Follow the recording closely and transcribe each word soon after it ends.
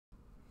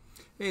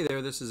Hey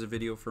there, this is a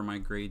video for my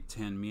grade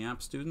 10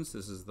 MIAP students.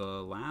 This is the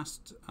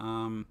last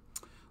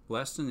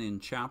lesson in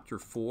chapter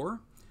 4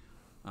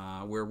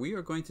 where we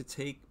are going to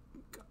take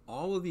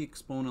all of the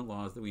exponent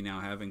laws that we now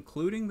have,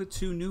 including the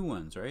two new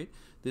ones, right?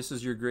 This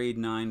is your grade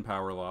 9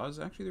 power laws.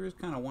 Actually, there is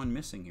kind of one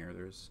missing here.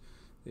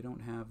 They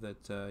don't have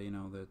that,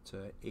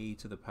 that a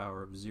to the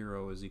power of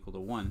 0 is equal to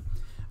 1.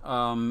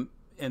 And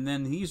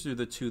then these are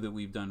the two that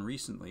we've done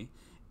recently.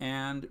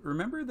 And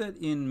remember that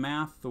in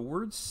math, the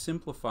word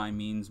simplify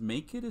means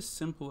make it as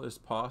simple as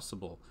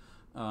possible.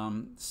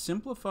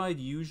 Simplified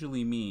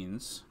usually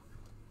means,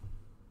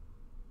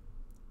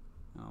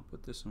 I'll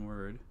put this in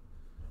Word,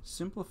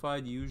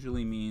 simplified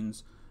usually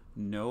means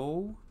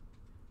no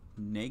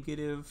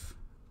negative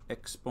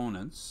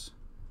exponents.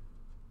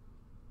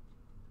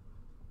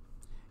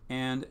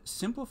 And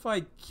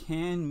simplified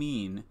can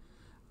mean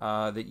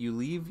that you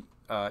leave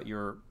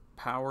your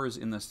powers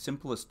in the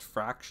simplest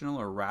fractional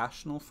or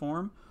rational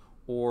form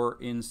or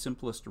in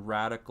simplest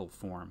radical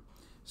form.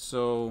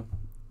 So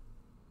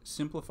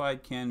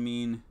simplified can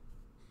mean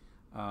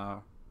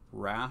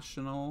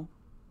rational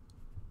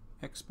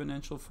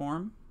exponential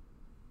form,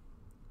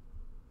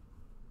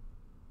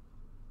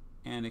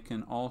 and it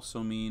can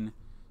also mean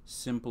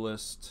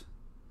simplest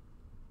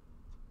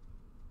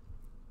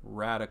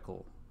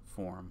radical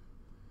form.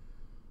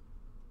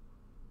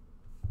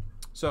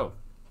 So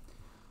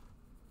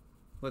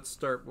let's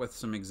start with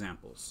some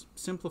examples.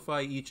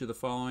 Simplify each of the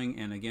following,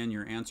 and again,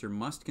 your answer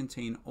must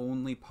contain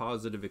only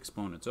positive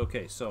exponents.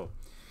 Okay, so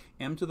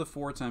m to the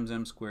 4 times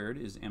m squared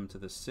is m to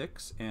the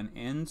 6, and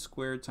n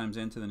squared times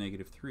n to the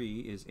negative 3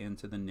 is n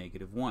to the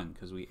negative 1,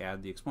 because we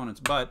add the exponents,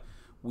 but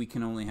we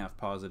can only have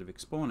positive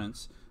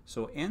exponents.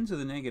 So n to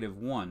the negative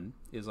 1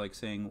 is like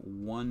saying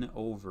 1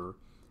 over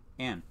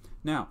n.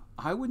 Now,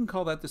 I wouldn't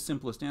call that the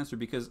simplest answer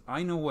because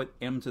I know what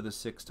m to the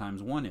 6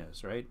 times 1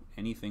 is, right?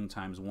 Anything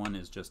times 1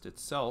 is just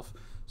itself.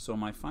 So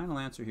my final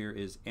answer here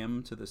is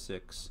m to the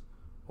 6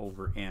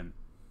 over n.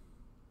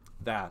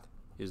 That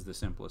is the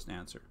simplest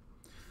answer.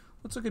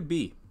 Let's look at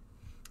b.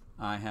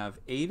 I have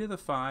a to the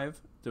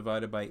 5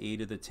 divided by a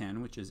to the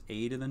 10, which is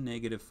a to the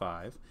negative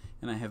 5.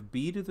 And I have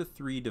b to the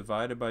 3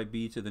 divided by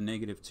b to the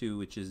negative 2,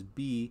 which is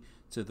b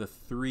to the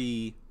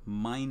 3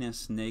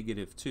 minus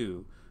negative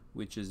 2,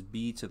 which is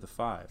b to the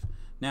 5.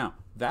 Now,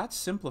 that's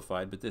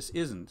simplified, but this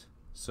isn't.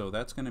 So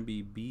that's going to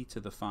be b to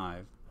the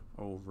 5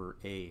 over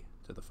a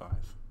to the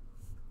 5.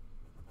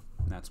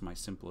 And that's my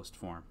simplest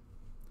form.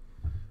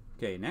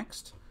 Okay,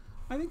 next.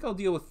 I think I'll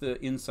deal with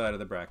the inside of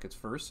the brackets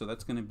first. So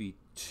that's going to be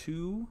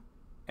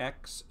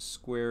 2x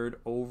squared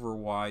over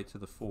y to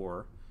the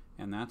 4.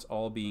 And that's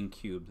all being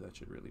cubed. That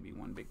should really be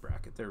one big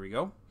bracket. There we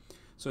go.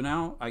 So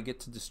now I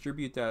get to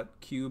distribute that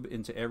cube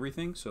into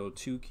everything. So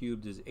 2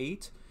 cubed is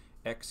 8.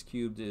 X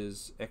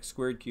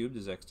squared cubed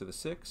is x to the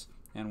 6,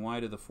 and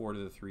y to the 4 to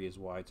the 3 is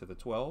y to the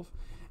 12.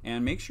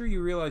 And make sure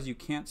you realize you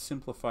can't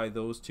simplify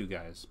those two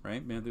guys,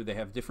 right? They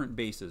have different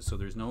bases, so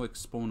there's no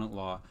exponent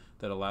law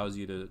that allows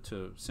you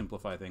to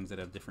simplify things that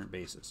have different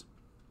bases.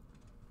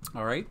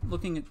 All right,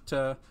 looking at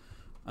the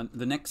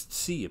next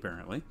C,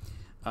 apparently.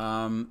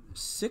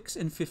 6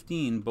 and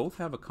 15 both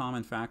have a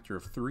common factor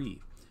of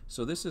 3.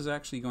 So this is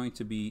actually going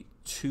to be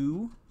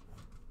 2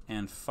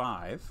 and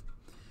 5.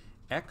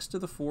 X to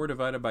the 4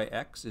 divided by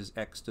x is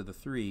x to the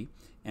 3,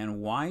 and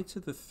y to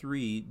the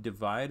 3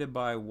 divided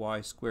by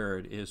y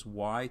squared is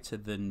y to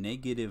the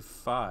negative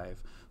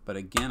 5. But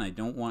again, I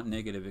don't want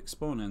negative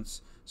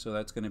exponents, so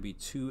that's going to be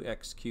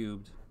 2x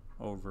cubed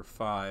over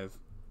 5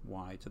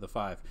 y to the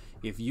 5.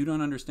 If you don't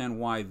understand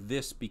why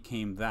this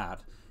became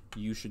that,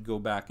 you should go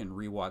back and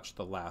rewatch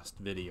the last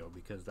video,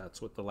 because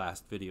that's what the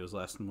last video's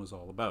lesson was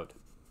all about.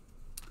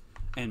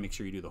 And make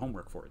sure you do the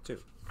homework for it too.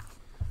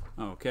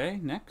 Okay,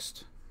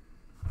 next.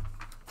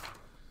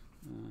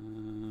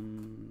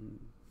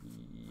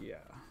 Yeah,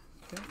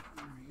 okay,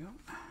 there we go.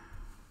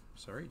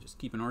 Sorry, just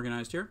keeping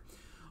organized here.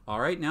 All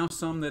right, now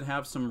some that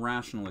have some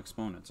rational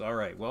exponents. All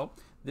right, well,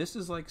 this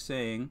is like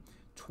saying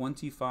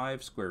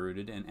 25 square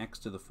rooted and x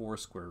to the 4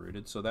 square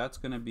rooted. So that's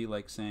going to be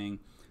like saying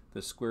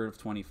the square root of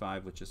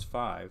 25, which is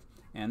 5.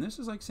 And this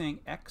is like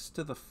saying x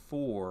to the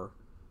 4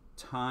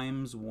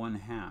 times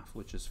 1/2,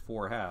 which is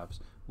 4 halves,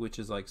 which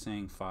is like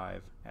saying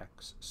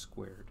 5x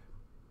squared.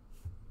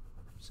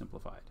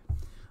 Simplified.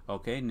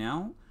 Okay,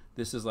 now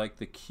this is like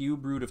the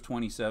cube root of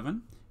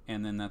 27,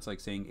 and then that's like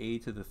saying a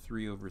to the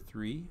 3 over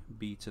 3,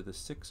 b to the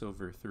 6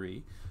 over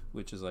 3,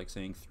 which is like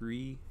saying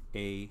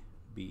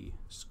 3ab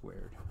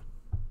squared.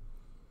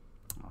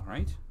 All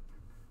right,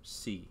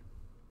 C,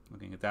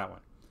 looking at that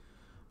one.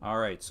 All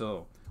right,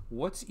 so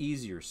what's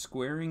easier,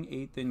 squaring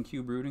 8 than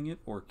cube rooting it,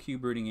 or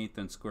cube rooting 8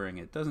 than squaring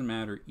it? Doesn't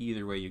matter,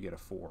 either way you get a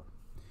 4.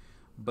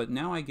 But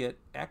now I get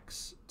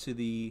x to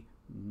the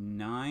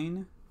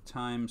 9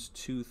 times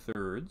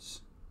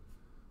 2/3,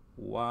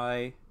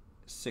 y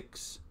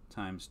 6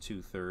 times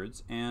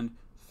 2/3, and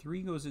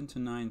 3 goes into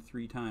 9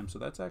 3 times, so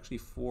that's actually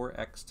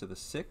 4x to the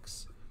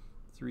 6.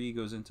 3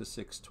 goes into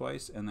 6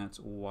 twice, and that's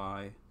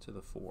y to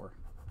the 4.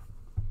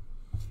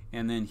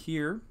 And then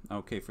here,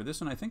 okay, for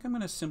this one, I think I'm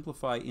going to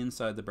simplify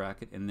inside the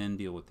bracket and then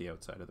deal with the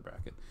outside of the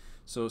bracket.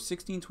 So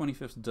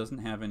 16/25 doesn't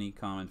have any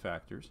common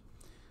factors,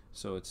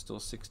 so it's still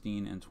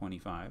 16 and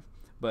 25.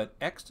 But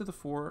x to the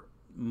 4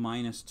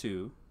 minus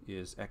 2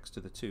 is x to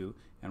the 2,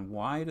 and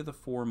y to the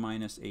 4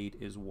 minus 8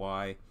 is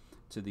y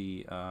to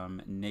the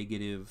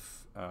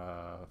negative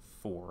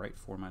 4, right?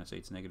 4 minus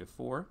 8 is negative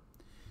 4.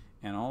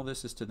 And all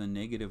this is to the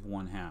negative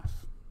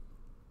 1/2.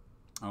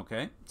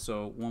 Okay,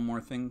 so one more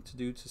thing to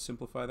do to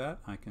simplify that.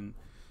 I can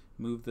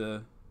move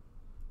the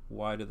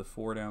y to the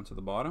 4 down to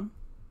the bottom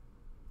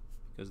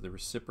because the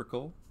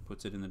reciprocal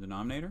puts it in the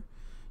denominator.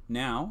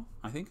 Now,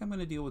 I think I'm going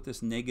to deal with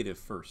this negative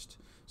first.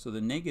 So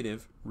the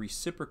negative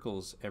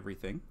reciprocals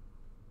everything.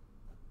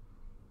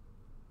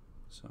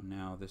 So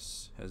now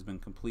this has been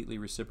completely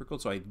reciprocal.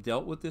 So I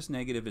dealt with this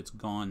negative, it's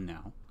gone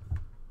now.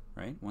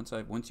 Right?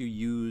 Once you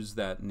use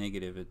that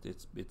negative,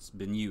 it's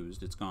been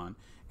used, it's gone.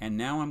 And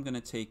now I'm going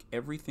to take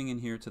everything in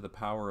here to the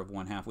power of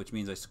 1/2, which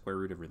means I square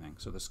root everything.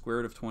 So the square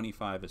root of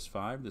 25 is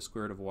 5, the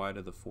square root of y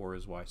to the 4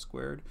 is y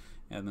squared,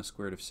 and the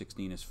square root of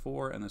 16 is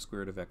 4, and the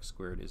square root of x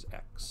squared is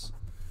x.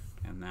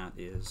 And that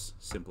is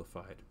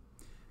simplified.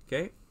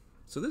 Okay?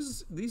 So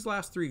these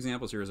last 3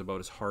 examples here is about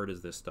as hard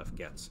as this stuff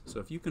gets.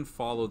 So if you can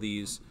follow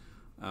these,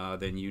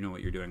 then you know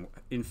what you're doing.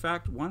 In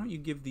fact, why don't you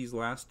give these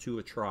last 2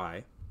 a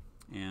try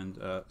and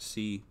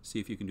see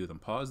if you can do them.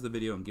 Pause the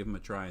video and give them a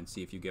try and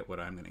see if you get what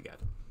I'm going to get.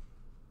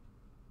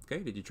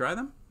 Okay, did you try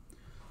them?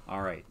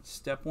 All right,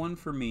 step 1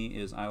 for me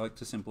is I like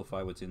to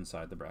simplify what's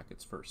inside the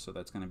brackets first. So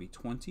that's going to be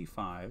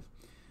 25.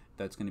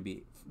 That's going to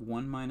be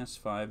 1 minus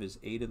 5 is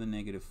a to the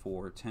negative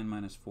 4. 10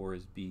 minus 4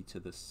 is b to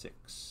the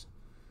 6.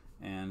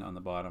 And on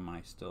the bottom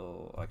I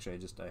still, actually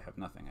I have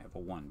nothing. I have a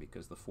 1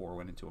 because the 4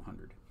 went into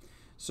 100.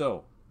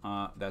 So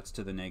that's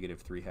to the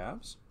negative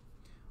 3/2.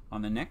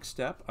 On the next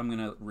step, I'm going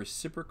to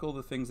reciprocal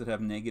the things that have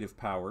negative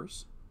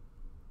powers.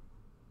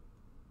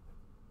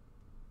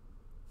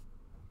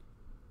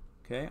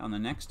 Okay, on the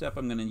next step,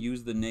 I'm going to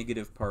use the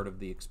negative part of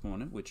the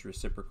exponent, which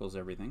reciprocals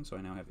everything. So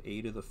I now have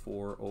a to the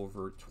 4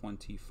 over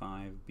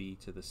 25b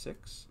to the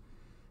 6.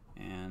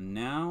 And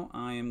now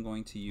I am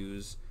going to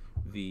use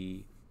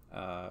the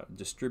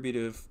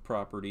distributive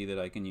property that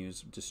I can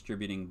use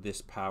distributing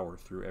this power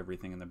through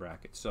everything in the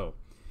bracket. So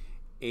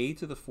a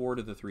to the 4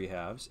 to the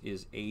 3/2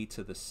 is a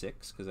to the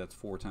 6, because that's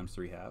 4 times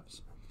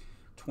 3/2.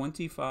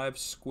 25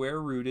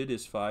 square rooted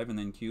is 5, and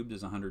then cubed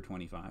is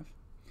 125.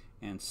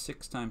 And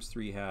 6 times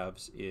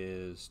 3/2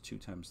 is 2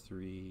 times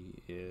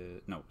 3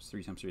 is, no,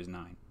 3 times 3 is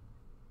 9.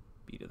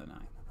 B to the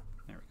 9.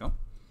 There we go.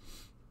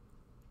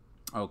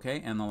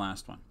 Okay, and the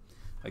last one.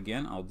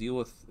 Again, I'll deal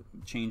with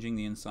changing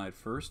the inside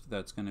first.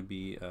 That's going to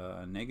be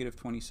a negative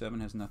 27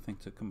 has nothing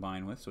to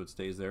combine with, so it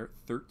stays there.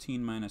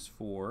 13 minus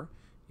 4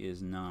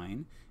 is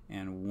 9,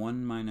 and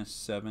 1 minus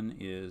 7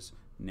 is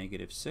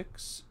negative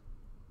 6.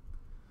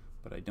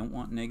 But I don't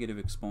want negative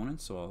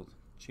exponents, so I'll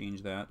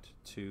change that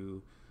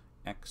to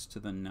x to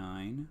the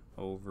 9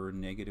 over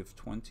negative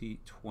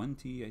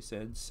 20, I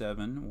said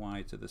 7,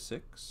 y to the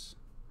 6.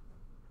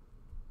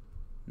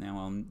 Now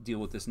I'll deal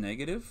with this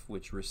negative,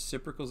 which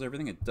reciprocals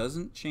everything. It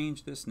doesn't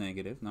change this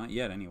negative, not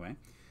yet anyway.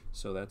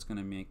 So that's going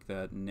to make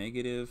that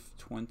negative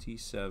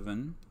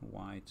 27,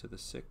 y to the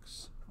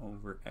 6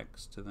 over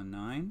x to the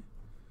 9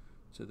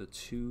 to the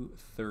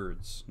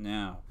 2/3.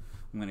 Now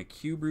I'm going to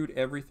cube root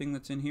everything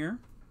that's in here,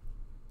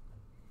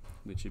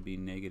 which would be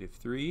negative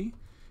 3,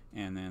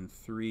 and then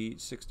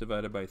 6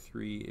 divided by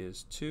 3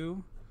 is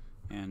 2,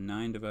 and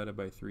 9 divided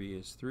by 3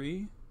 is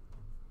 3,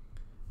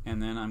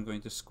 and then I'm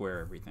going to square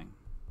everything.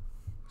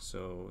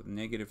 So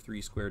negative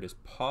 3 squared is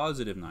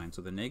positive 9,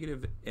 so the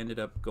negative ended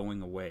up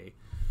going away.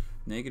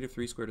 Negative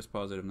 3 squared is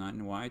positive 9,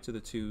 and y to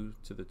the 2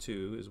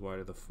 is y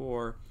to the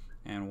 4,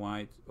 and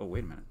y, oh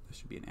wait a minute, this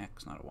should be an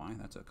x, not a y.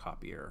 That's a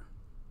copy error.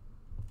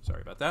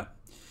 Sorry about that.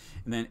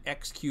 And then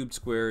x cubed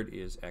squared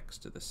is x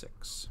to the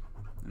 6.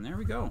 And there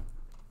we go.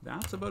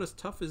 That's about as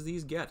tough as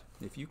these get.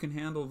 If you can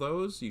handle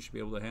those, you should be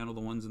able to handle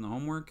the ones in the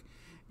homework.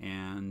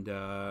 And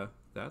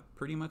that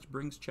pretty much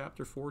brings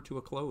chapter 4 to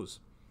a close.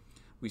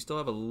 We still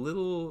have a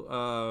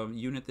little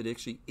unit that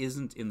actually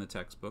isn't in the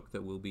textbook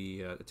that we'll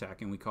be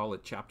attacking. We call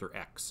it chapter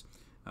X.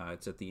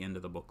 It's at the end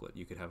of the booklet.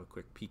 You could have a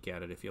quick peek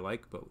at it if you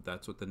like, but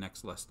that's what the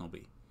next lesson will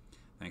be.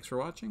 Thanks for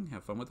watching.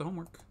 Have fun with the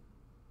homework.